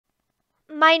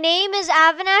My name is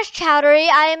Avinash Chowdhury.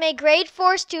 I am a grade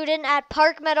 4 student at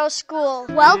Park Meadow School.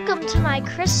 Welcome to my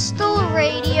Crystal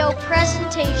Radio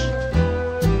presentation.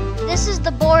 This is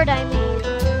the board I made.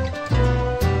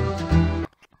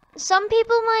 Some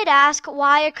people might ask,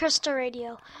 why a crystal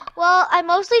radio? Well, I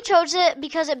mostly chose it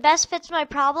because it best fits my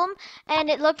problem and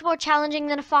it looked more challenging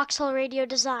than a foxhole radio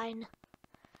design.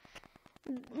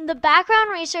 The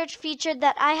background research featured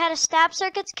that I had a STAP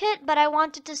circuits kit, but I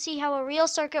wanted to see how a real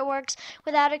circuit works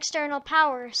without external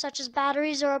power, such as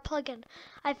batteries or a plug-in.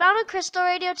 I found a crystal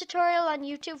radio tutorial on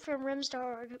YouTube from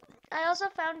rims.org. I also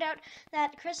found out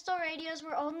that crystal radios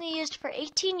were only used for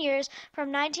 18 years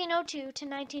from 1902 to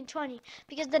 1920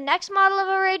 because the next model of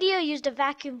a radio used a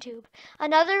vacuum tube.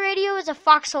 Another radio is a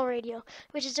foxhole radio,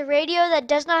 which is a radio that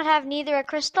does not have neither a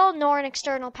crystal nor an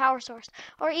external power source,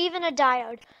 or even a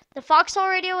diode. The foxhole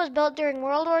radio was built during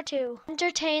World War II to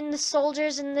entertain the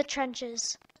soldiers in the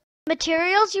trenches.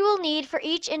 Materials you will need for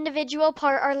each individual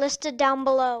part are listed down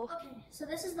below. Okay, so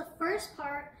this is the first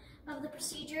part of the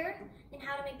procedure in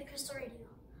how to make the crystal radio.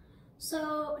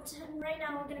 So right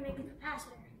now we're going to make the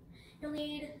capacitor. You'll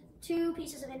need 2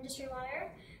 pieces of industry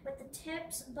wire with the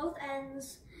tips, both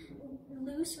ends,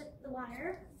 loose with the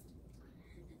wire.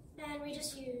 And we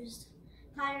just used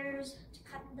pliers to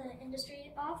cut the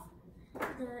industry off,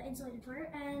 the insulated part,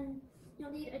 and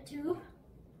you'll need a tube,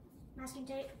 masking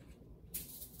tape,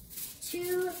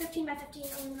 2 15 by 15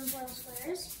 aluminum foil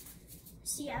squares,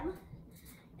 CM,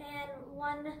 and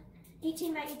 1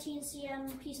 18 by 18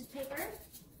 CM piece of paper,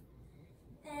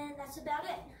 and that's about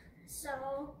it.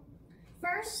 So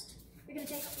first, you're going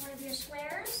to take one of your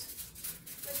squares,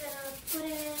 we're going to put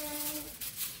it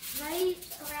right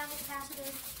around the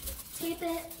capacitor, tape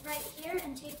it right here,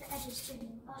 and tape the edges too.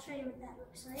 I'll show you what that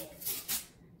looks like.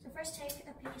 So first take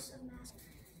a piece of mask,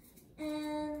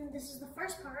 and this is the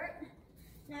first part.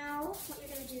 Now what you're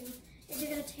going to do is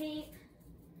you're going to tape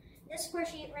this square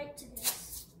sheet right to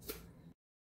this.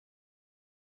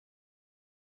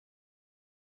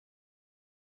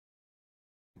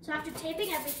 So after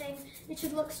taping everything, it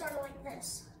should look sort of like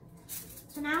this.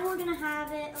 So now we're going to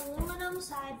have it aluminum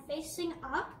side facing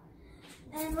up.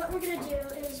 And what we're going to do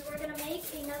is we're going to make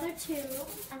another tube,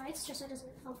 highlights just so it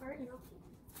doesn't fall apart, you know.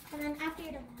 And then after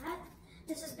you've done that,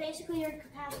 this is basically your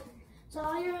capacitor. So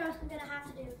all you're going to have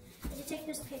to do is you take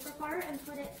this paper part and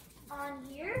put it on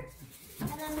here. And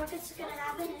then what's going to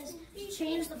happen is you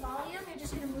change the volume, you're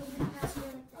just going to move the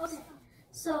capacitor like this. Okay.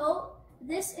 So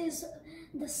this is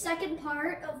the second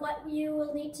part of what you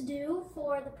will need to do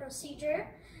for the procedure.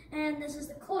 And this is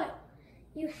the coil.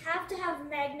 You have to have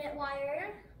magnet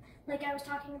wire. Like I was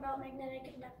talking about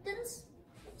magnetic inductance.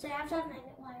 So you have to have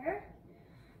magnet wire.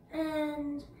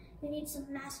 And you need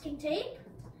some masking tape,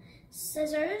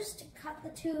 scissors to cut the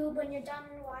tube when you're done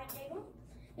winding,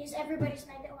 because everybody's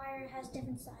magnet wire has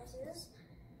different sizes.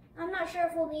 I'm not sure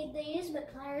if we'll need these, but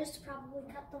pliers to probably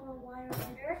cut the wire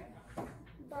later.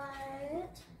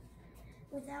 But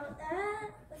without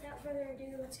further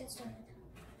ado, let's get started.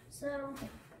 So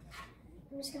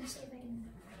I'm just going to see if I can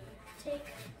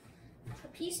take a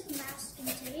piece of masking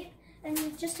tape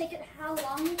and just take it how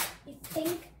long you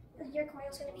think your coil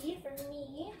is going to be. For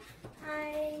me,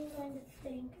 I'm going to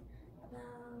think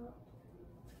about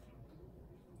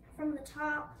from the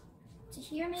top to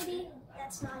here maybe.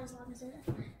 That's not as long as it.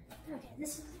 Okay,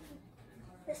 this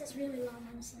is really long,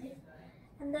 honestly.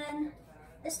 And then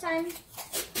this time,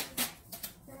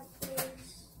 I'm going to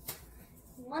place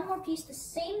one more piece the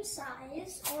same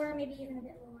size, or maybe even a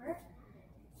bit more.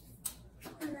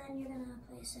 And then you're going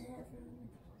to place it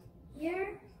from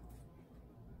here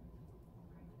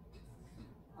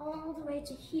all the way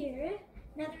to here.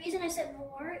 Now the reason I said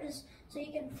more is so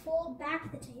you can fold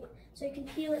back the tape, so you can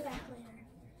peel it back later.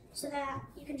 So that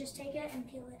you can just take it and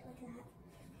peel it like that.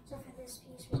 So for this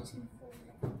piece, we're just going to fold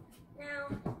it.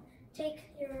 Now, take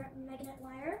your magnet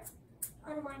wire,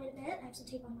 unwind it a bit. I have some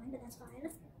tape on mine, but that's fine.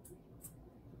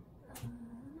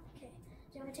 Okay,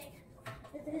 so I'm going to take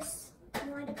this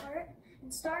unwinded part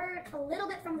and start a little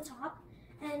bit from the top.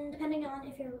 And depending on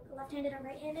if you're left-handed or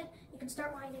right-handed, you can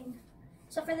start winding.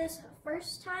 So for this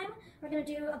first time, we're going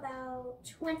to do about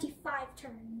 25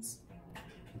 turns.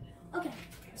 Okay,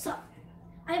 so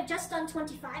I have just done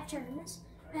 25 turns,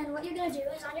 and what you're going to do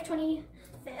is on your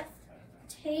 25th,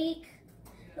 take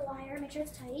the wire, make sure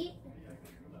it's tight,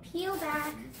 peel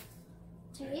back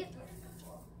tape,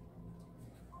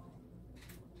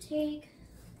 take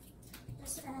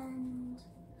this end,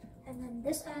 and then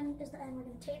this end is the end we're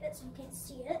going to tape it so you can't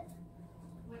see it.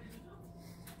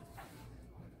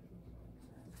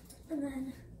 And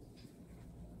then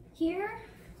here,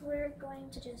 we're going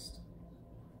to just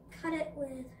cut it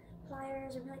with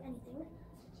pliers or really anything.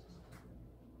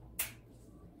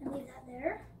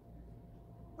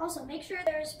 Also, make sure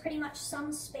there's pretty much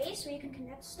some space where you can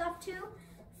connect stuff to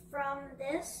from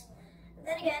this.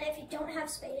 Then again, if you don't have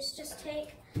space, just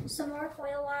take some more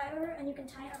coil wire and you can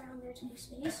tie it around there to make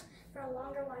space for a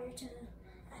longer wire to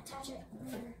attach it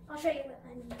later. I'll show you what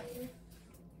I mean later.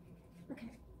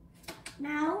 Okay,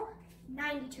 now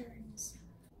 90 turns.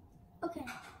 Okay,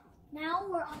 now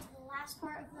we're on to the last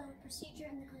part of the procedure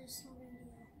in the crystal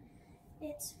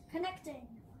radio. It's connecting.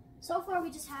 So far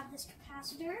we just have this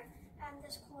capacitor and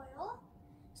this coil.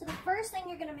 So the first thing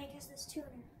you're going to make is this tuner.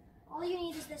 All you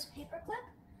need is this paper clip.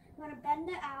 You want to bend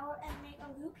it out and make a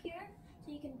loop here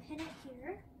so you can pin it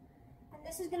here. And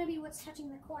this is going to be what's touching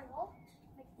the coil,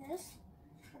 like this.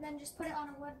 And then just put it on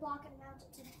a wood block and mount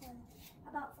it to the coil,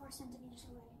 about 4 centimeters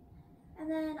away. And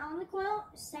then on the coil,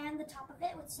 sand the top of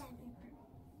it with sandpaper.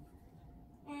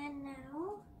 And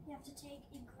now you have to take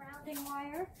a grounding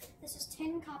wire. This is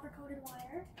tin copper coated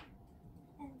wire.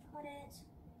 And put it.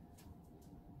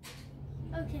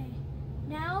 Okay,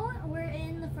 now we're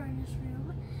in the furnace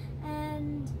room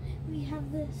and we have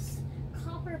this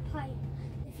copper pipe.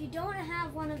 If you don't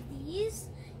have one of these,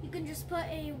 you can just put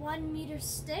a 1 meter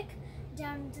stick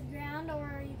down to the ground,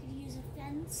 or you could use a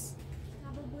fence,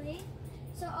 probably.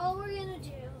 So all we're gonna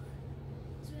do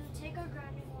is we're gonna take our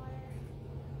grounding wire.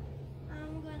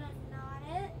 I'm gonna knot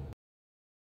it.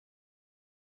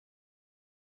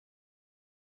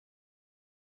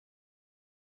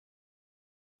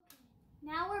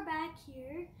 Now we're back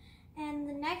here, and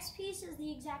the next piece is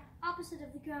the exact opposite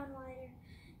of the ground wire.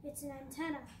 It's an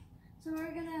antenna. So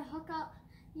we're gonna hook up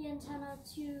the antenna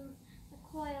to the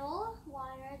coil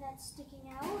wire that's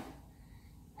sticking out.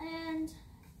 And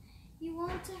you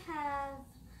want to have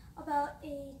about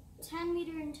a 10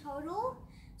 meter in total.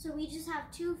 So we just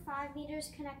have 2 5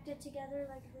 meters connected together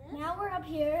like this. Now we're up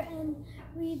here and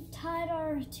we've tied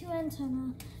our 2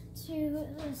 antenna to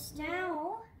this.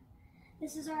 Now,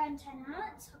 this is our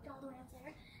antenna. It's hooked all the way up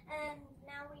there. And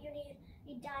now you need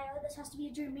a diode. This has to be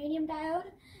a germanium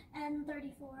diode,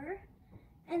 N34.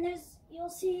 And you'll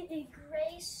see a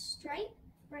gray stripe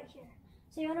right here.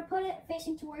 So you want to put it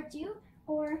facing towards you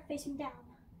or facing down.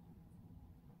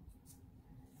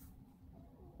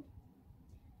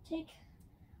 Take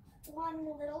one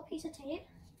little piece of tape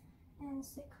and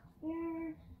stick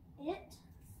near it,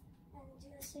 and do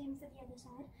the same for the other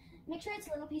side. Make sure it's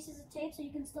little pieces of tape so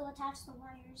you can still attach the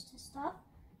wires to stuff.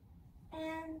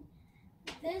 And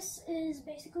this is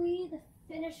basically the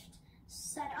finished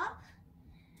setup,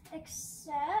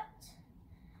 except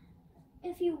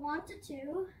if you wanted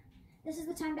to, this is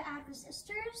the time to add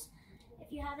resistors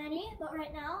if you have any, but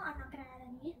right now I'm not going to add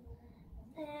any.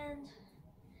 And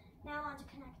now on to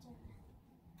connecting.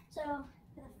 So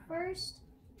for the first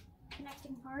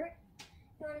connecting part,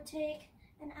 you want to take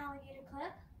an alligator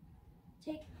clip,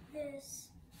 take this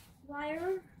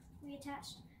wire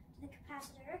reattached to the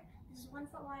capacitor. This is 1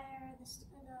 foot wire, the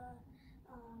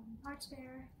part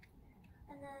spare,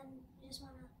 and then you just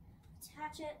want to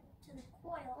attach it to the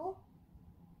coil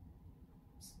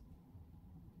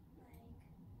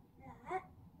like that,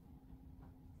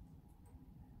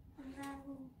 and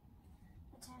then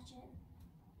attach it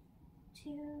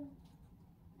to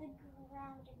the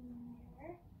grounding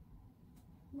wire.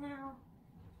 Now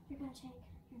you're going to take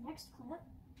your next clip,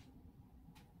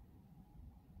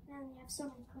 and you have so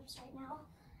many clips right now,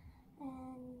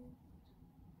 and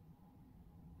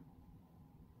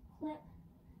clip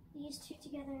these 2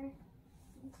 together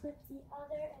and clip the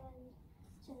other end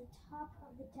to the top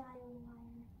of the diode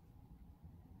wire.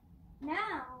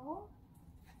 Now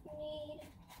you need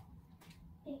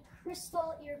a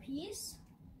crystal earpiece.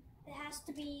 It has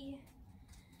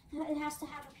to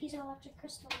have a piezoelectric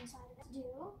crystal inside of it.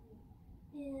 What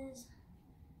to do is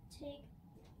take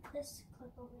this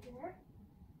clip over here,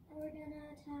 and we're gonna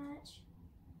attach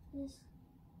this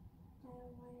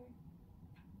diode wire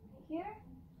right here.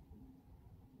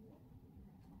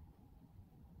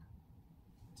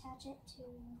 Attach it to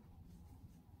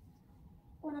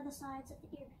one of the sides of the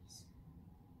earpiece.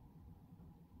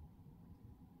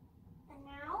 And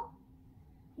now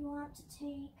you want to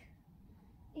take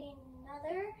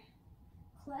another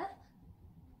clip,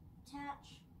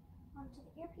 attach onto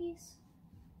the earpiece,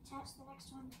 attach the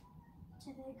next one to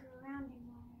the grounding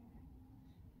wire.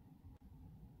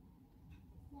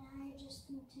 Now you're just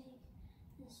going to take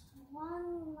this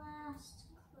one last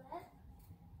clip,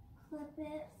 clip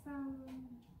it from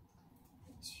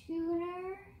the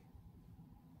tuner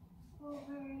over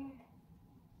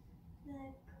the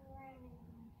grounding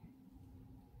wire.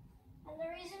 And the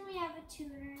reason we have a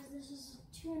tuner is this is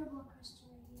a tunable crystal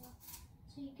radio.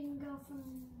 So you can go from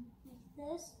like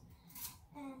this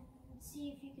and see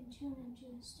if you can tune into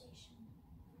the station.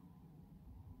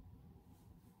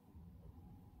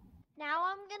 Now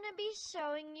I'm going to be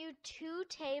showing you two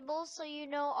tables so you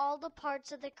know all the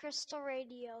parts of the crystal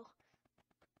radio.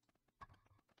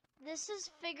 This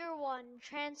is figure 1,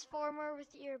 transformer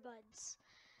with earbuds.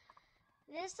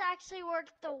 This actually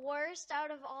worked the worst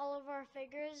out of all of our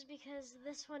figures because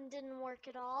this one didn't work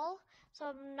at all, so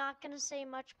I'm not going to say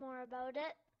much more about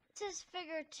it. This is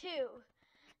figure 2.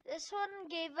 This one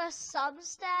gave us some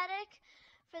static.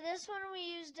 For this one,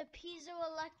 we used a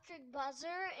piezoelectric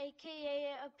buzzer,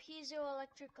 aka a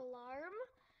piezoelectric alarm,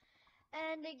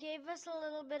 and it gave us a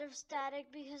little bit of static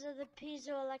because of the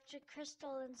piezoelectric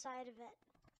crystal inside of it.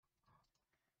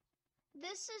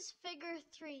 This is figure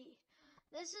 3.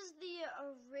 This is the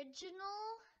original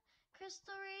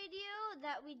crystal radio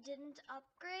that we didn't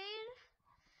upgrade,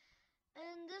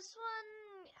 and this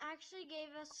one actually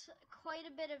gave us quite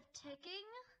a bit of ticking.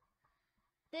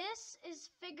 This is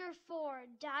figure 4,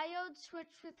 diode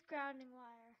switch with grounding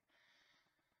wire.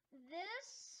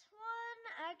 This one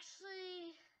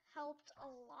actually helped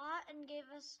a lot and gave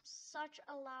us such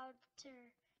a loud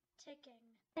ticking.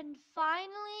 And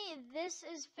finally, this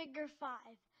is figure 5.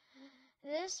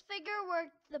 This figure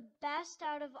worked the best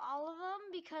out of all of them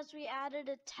because we added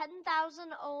a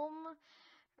 10,000 ohm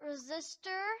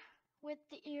resistor with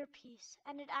the earpiece,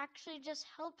 and it actually just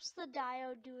helps the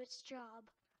diode do its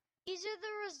job. These are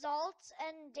the results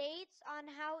and dates on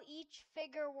how each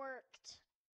figure worked.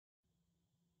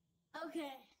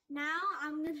 Okay, now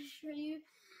I'm going to show you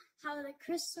how the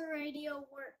crystal radio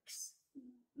works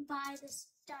by this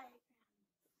diagram.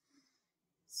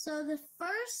 So the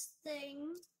first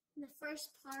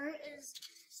part is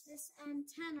this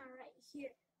antenna right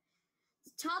here.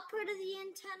 The top part of the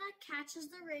antenna catches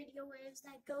the radio waves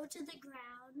that go to the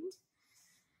ground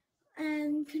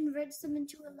and converts them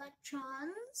into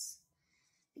electrons,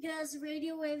 because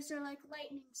radio waves are like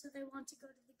lightning, so they want to go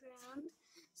to the ground.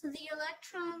 So the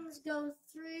electrons go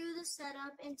through the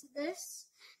setup into this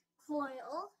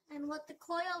coil, and what the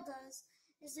coil does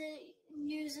is it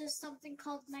uses something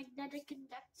called magnetic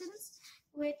inductance,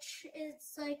 which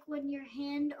is like when your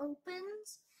hand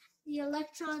opens, the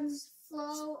electrons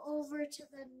flow over to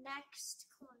the next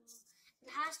coil.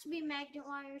 It has to be magnet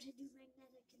wire to do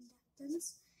magnetic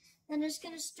inductance. Then it's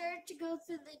going to start to go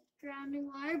through the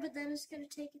grounding wire, but then it's going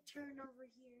to take a turn over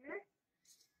here.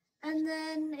 And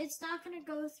then it's not going to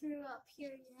go through up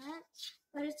here yet,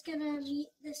 but it's going to meet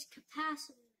this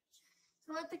capacitor.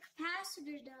 So what the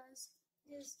capacitor does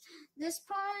is this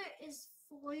part is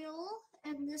foil,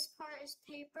 and this part is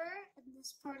paper, and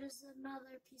this part is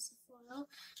another piece of foil.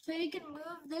 So you can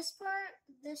move this part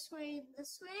this way and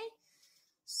this way,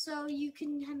 so you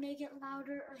can make it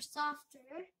louder or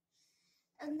softer.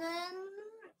 And then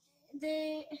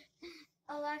the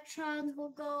electrons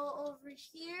will go over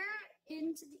here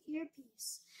into the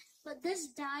earpiece. But this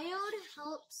diode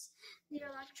helps the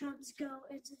electrons go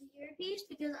into the earpiece,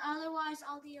 because otherwise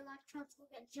all the electrons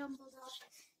will get jumbled up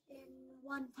in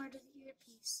one part of the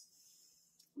earpiece.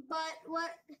 But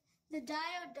what the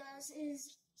diode does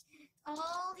is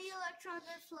all the electrons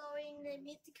are flowing, they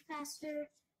meet the capacitor,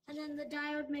 and then the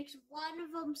diode makes one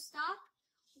of them stop,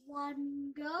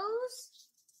 one goes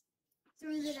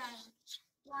through the diode.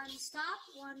 One stop,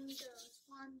 one goes.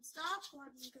 One stop,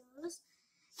 one goes.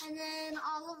 And then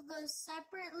all of those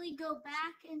separately go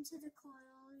back into the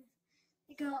coil.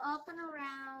 They go up and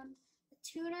around. The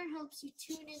tuner helps you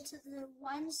tune into the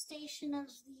one station of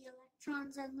the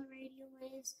electrons and the radio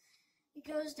waves. It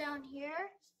goes down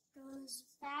here, goes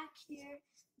back here,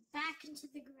 back into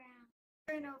the ground,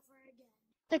 over and over again.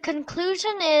 The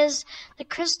conclusion is the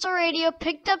crystal radio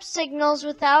picked up signals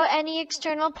without any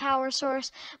external power source,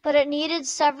 but it needed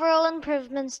several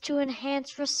improvements to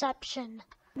enhance reception.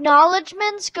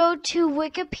 Acknowledgements go to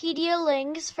Wikipedia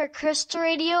links for crystal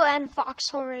radio and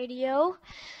foxhole radio,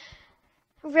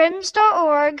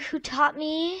 rims.org, who taught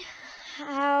me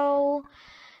how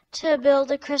to build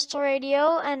a crystal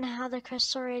radio and how the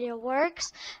crystal radio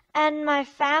works, and my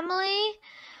family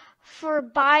for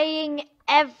buying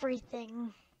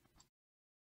everything.